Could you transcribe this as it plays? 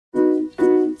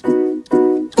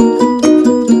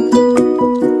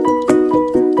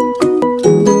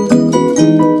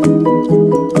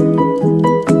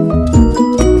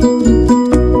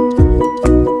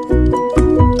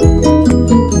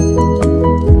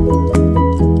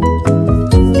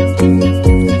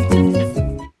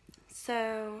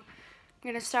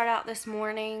start out this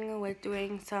morning with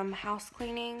doing some house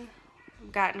cleaning.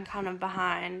 I've gotten kind of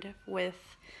behind with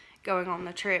going on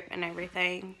the trip and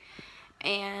everything.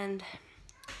 And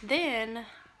then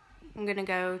I'm gonna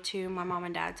go to my mom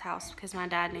and dad's house because my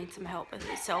dad needs some help with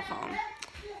his cell phone.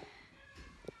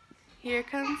 Here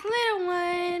comes little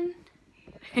one.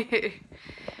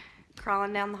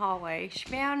 Crawling down the hallway. She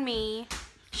found me.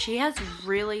 She has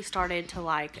really started to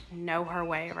like know her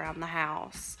way around the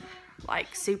house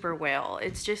like super well.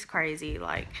 It's just crazy.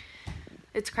 Like,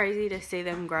 it's crazy to see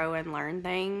them grow and learn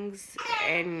things,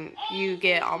 and you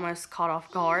get almost caught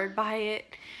off guard by it,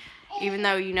 even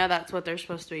though you know that's what they're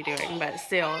supposed to be doing, but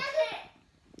still.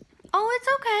 Oh, it's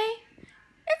okay.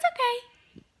 It's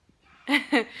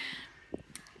okay.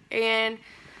 And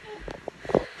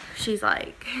she's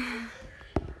like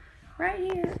right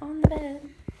here on the bed.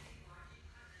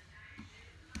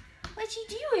 What you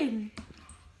doing?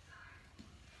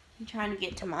 I'm trying to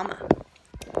get to mama.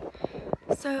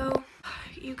 So,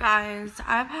 you guys,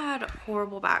 I've had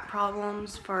horrible back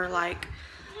problems for like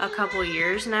a couple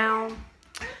years now,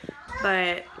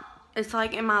 but it's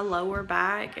like in my lower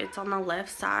back. It's on the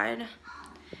left side,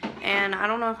 and I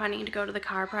don't know if I need to go to the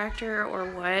chiropractor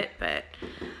or what, but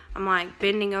I'm like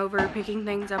bending over, picking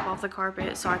things up off the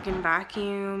carpet so I can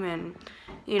vacuum, and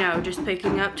you know, just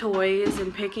picking up toys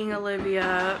and picking Olivia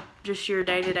up, just your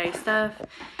day-to-day stuff,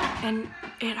 and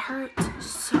it hurts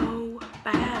so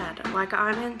bad. Like,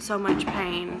 I'm in so much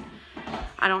pain.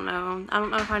 I don't know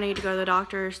if I need to go to the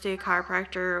doctor or see a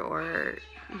chiropractor, or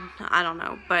I don't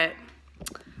know, but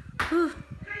whew.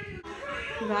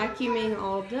 Vacuuming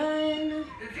all done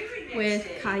with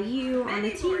Caillou on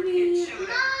the TV.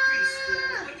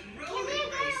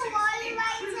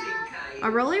 A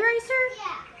roller racer?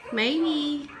 Yeah.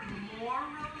 Maybe.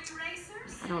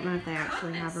 I don't know if they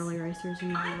actually have roller racers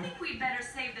anymore.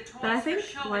 But I think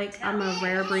like I'm a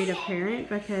rare breed of parent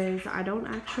because I don't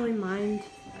actually mind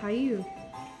Caillou.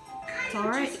 It's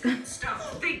alright. Stop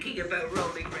thinking about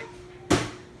rolling racers.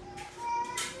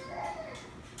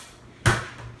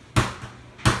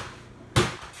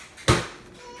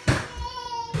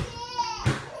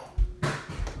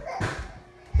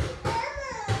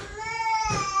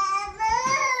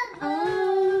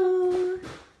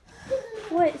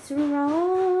 What's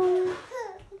wrong?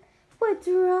 What's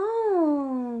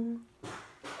wrong?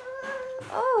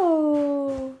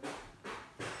 Oh.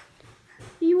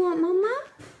 You want mama?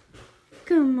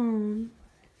 Come on.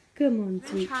 Come on,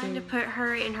 sweet. I'm trying to put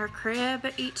her in her crib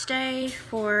each day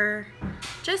for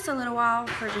just a little while,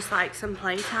 for just like some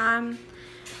playtime,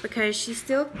 because she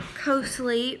still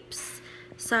co-sleeps.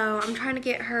 So I'm trying to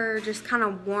get her just kind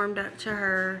of warmed up to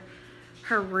her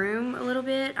room a little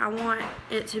bit. I want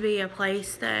it to be a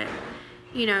place that,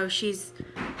 you know, she's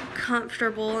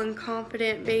comfortable and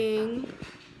confident being.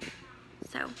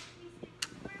 So,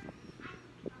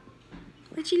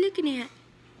 what you looking at?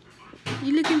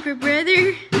 You looking for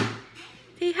brother?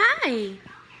 Say hi.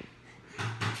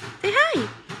 Say hi.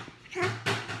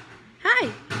 Hi.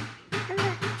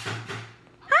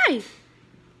 Hi.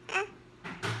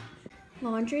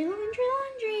 Laundry, laundry,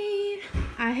 laundry.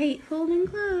 I hate folding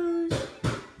clothes.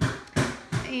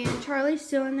 And Charlie's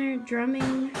still in there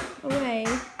drumming away.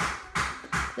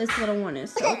 This little one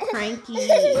is so cranky.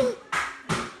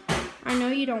 I know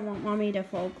you don't want mommy to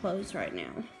fold clothes right now.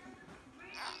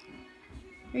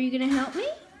 Are you gonna help me?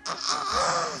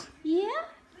 Yeah?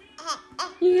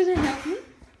 You gonna help me?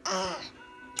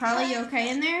 Charlie, you okay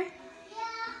in there?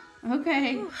 Yeah.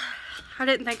 Okay. I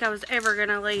didn't think I was ever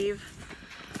gonna leave.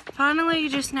 Finally,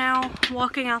 just now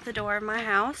walking out the door of my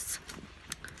house.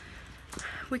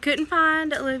 We couldn't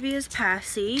find Olivia's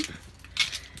passy,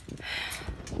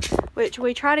 which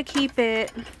we try to keep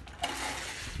it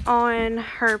on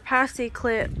her passy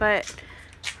clip, but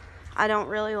I don't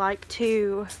really like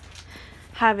to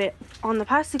have it on the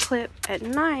passy clip at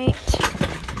night.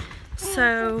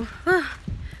 So,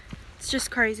 it's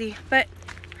just crazy. But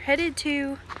we're headed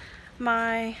to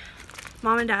my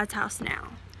mom and dad's house now.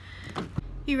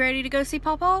 You ready to go see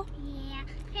Pawpaw? Yeah.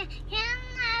 Can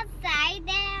I stay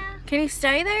there? Can he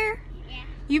stay there? Yeah.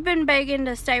 You've been begging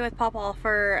to stay with Pawpaw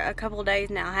for a couple days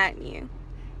now, hadn't you?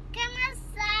 Can I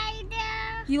stay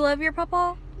there? You love your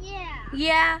Pawpaw? Yeah.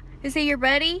 Yeah? Is he your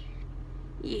buddy?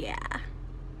 Yeah.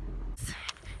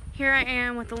 Here I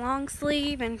am with the long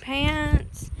sleeve and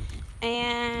pants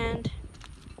and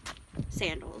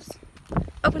sandals.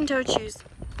 Open-toed shoes.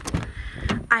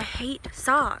 I hate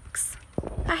socks.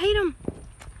 I hate them.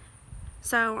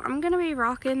 So I'm gonna be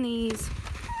rocking these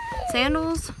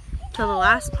sandals till the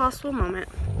last possible moment.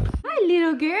 Hi,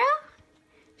 little girl.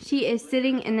 She is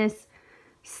sitting in this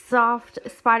soft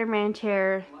Spider-Man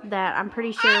chair that I'm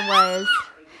pretty sure was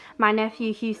my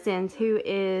nephew Houston's, who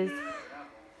is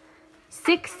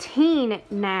 16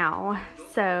 now.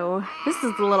 So this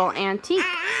is the little antique.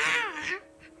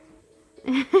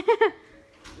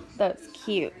 Those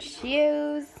cute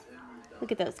shoes.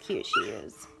 Look at those cute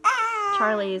shoes.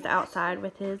 Charlie is outside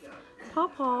with his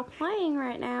pawpaw playing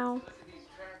right now.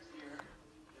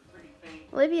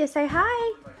 Olivia, say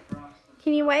hi.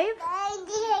 Can you wave?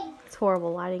 It's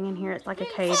horrible lighting in here. It's like a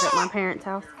cave at my parents'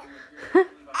 house.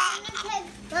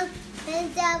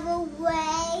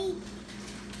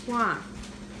 Why?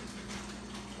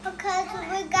 Because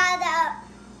we gotta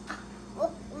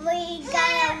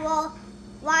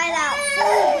ride a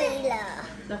four-wheeler.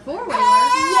 The four-wheeler?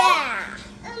 Yeah.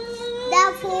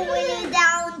 That four-wheeler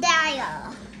down there.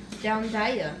 Down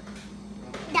there.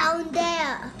 Down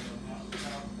there.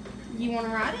 You want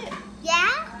to ride it? Yeah?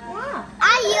 Why?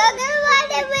 Are you gonna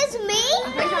ride it with me? I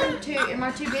think I'm too. Am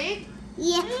I too big?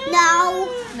 Yeah. No.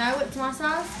 No, it's my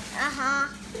size. Uh-huh.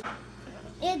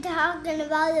 You're talking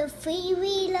about a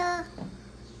three-wheeler?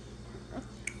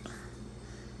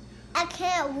 I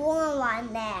can't warn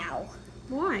one now.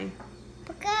 Why?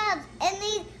 Because it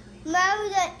needs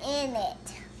motor in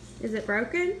it. Is it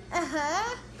broken?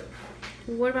 Uh-huh.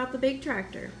 Well, what about the big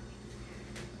tractor?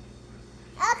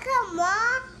 Oh, come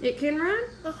on. It can run?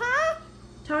 Uh-huh.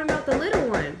 Tell me about the little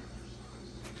one.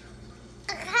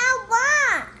 Come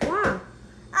on. Why?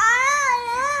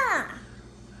 Oh,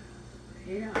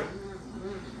 yeah.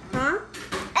 Huh?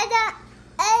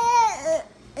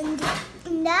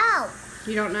 No.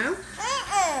 You don't know?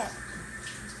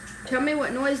 Tell me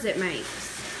what noise it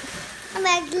makes. I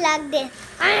make like this.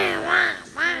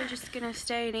 I'm just gonna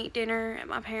stay and eat dinner at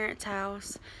my parents'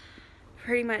 house.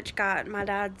 Pretty much got my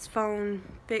dad's phone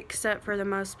fixed up for the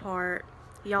most part.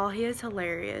 Y'all, he is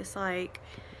hilarious. Like,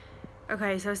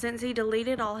 okay, so since he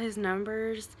deleted all his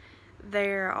numbers,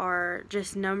 there are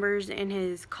just numbers in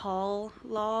his call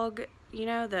log, you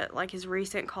know, that like his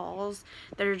recent calls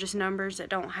that are just numbers that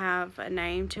don't have a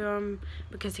name to them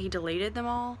because he deleted them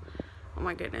all. Oh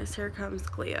my goodness, here comes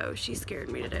Cleo. She scared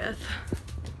me to death.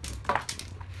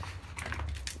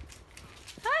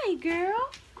 Hi,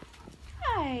 girl.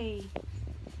 Hi.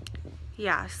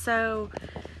 Yeah, so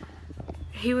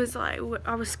he was like,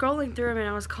 I was scrolling through them and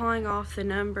I was calling off the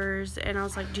numbers and I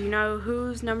was like, do you know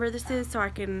whose number this is so I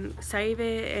can save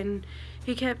it? And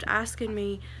he kept asking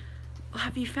me,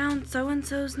 have you found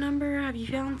so-and-so's number? Have you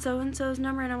found so-and-so's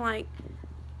number? And I'm like,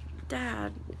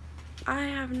 Dad, I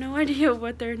have no idea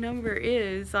what their number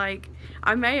is. Like,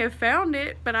 I may have found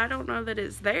it, but I don't know that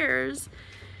it's theirs.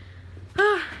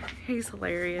 He's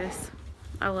hilarious.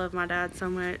 I love my dad so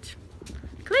much.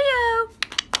 Cleo!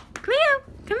 Cleo,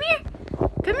 come here.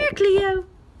 Come here, Cleo.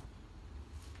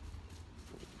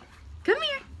 Come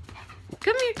here.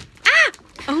 Come here. Ah!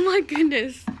 Oh my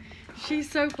goodness. She's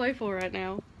so playful right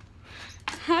now.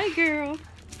 Hi, girl.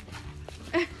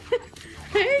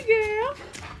 Hey, girl.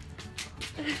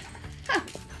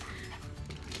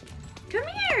 Come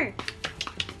here.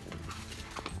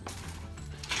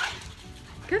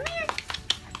 Come here.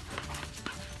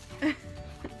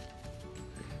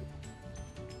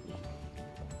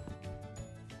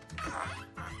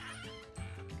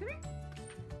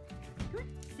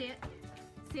 Sit.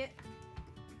 Sit.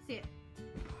 Sit.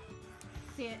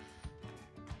 Sit.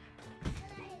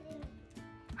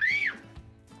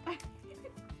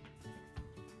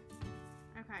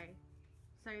 Okay.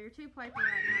 So you're too playful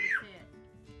right now to sit.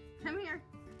 Come here.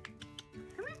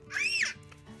 Come here.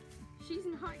 She's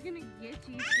not gonna get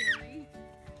you, silly.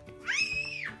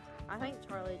 I think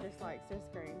Charlie just likes to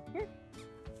scream. Here.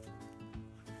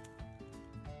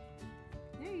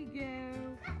 There you go.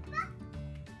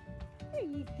 There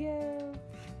you go.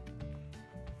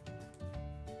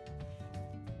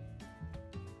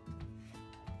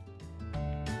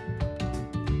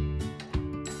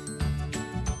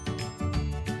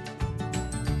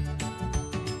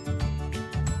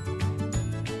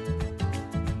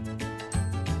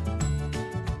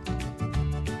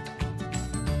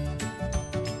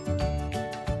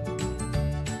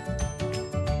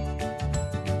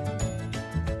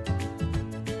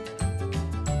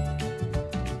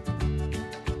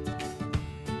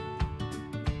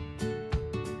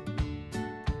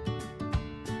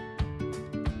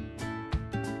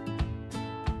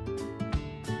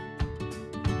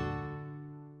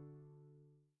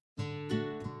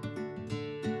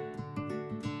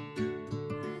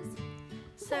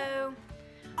 So,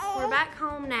 we're back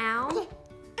home now.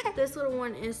 This little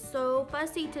one is so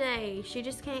fussy today. She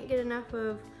just can't get enough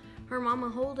of her mama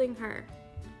holding her.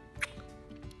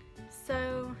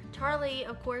 So, Charlie,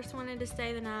 of course, wanted to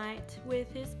stay the night with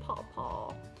his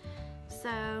pawpaw.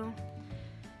 So,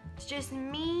 it's just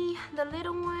me, the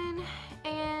little one,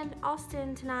 and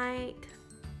Austin tonight.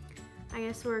 I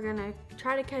guess we're gonna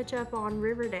try to catch up on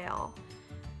Riverdale.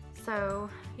 So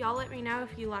y'all let me know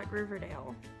if you like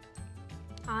Riverdale.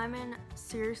 I'm in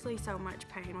seriously so much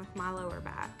pain with my lower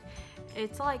back.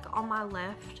 It's like on my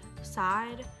left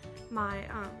side, my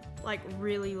like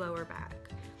really lower back.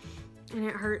 And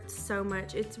it hurts so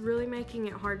much. It's really making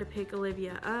it hard to pick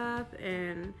Olivia up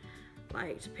and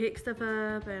like to pick stuff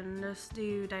up and just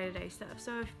do day-to-day stuff.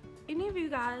 So if any of you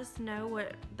guys know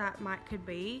what that could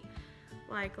be,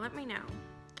 like, let me know.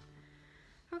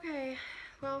 Okay,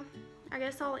 well, I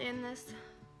guess I'll end this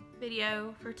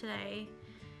video for today.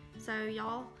 So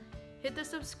y'all hit the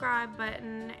subscribe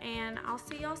button and I'll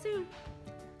see y'all soon.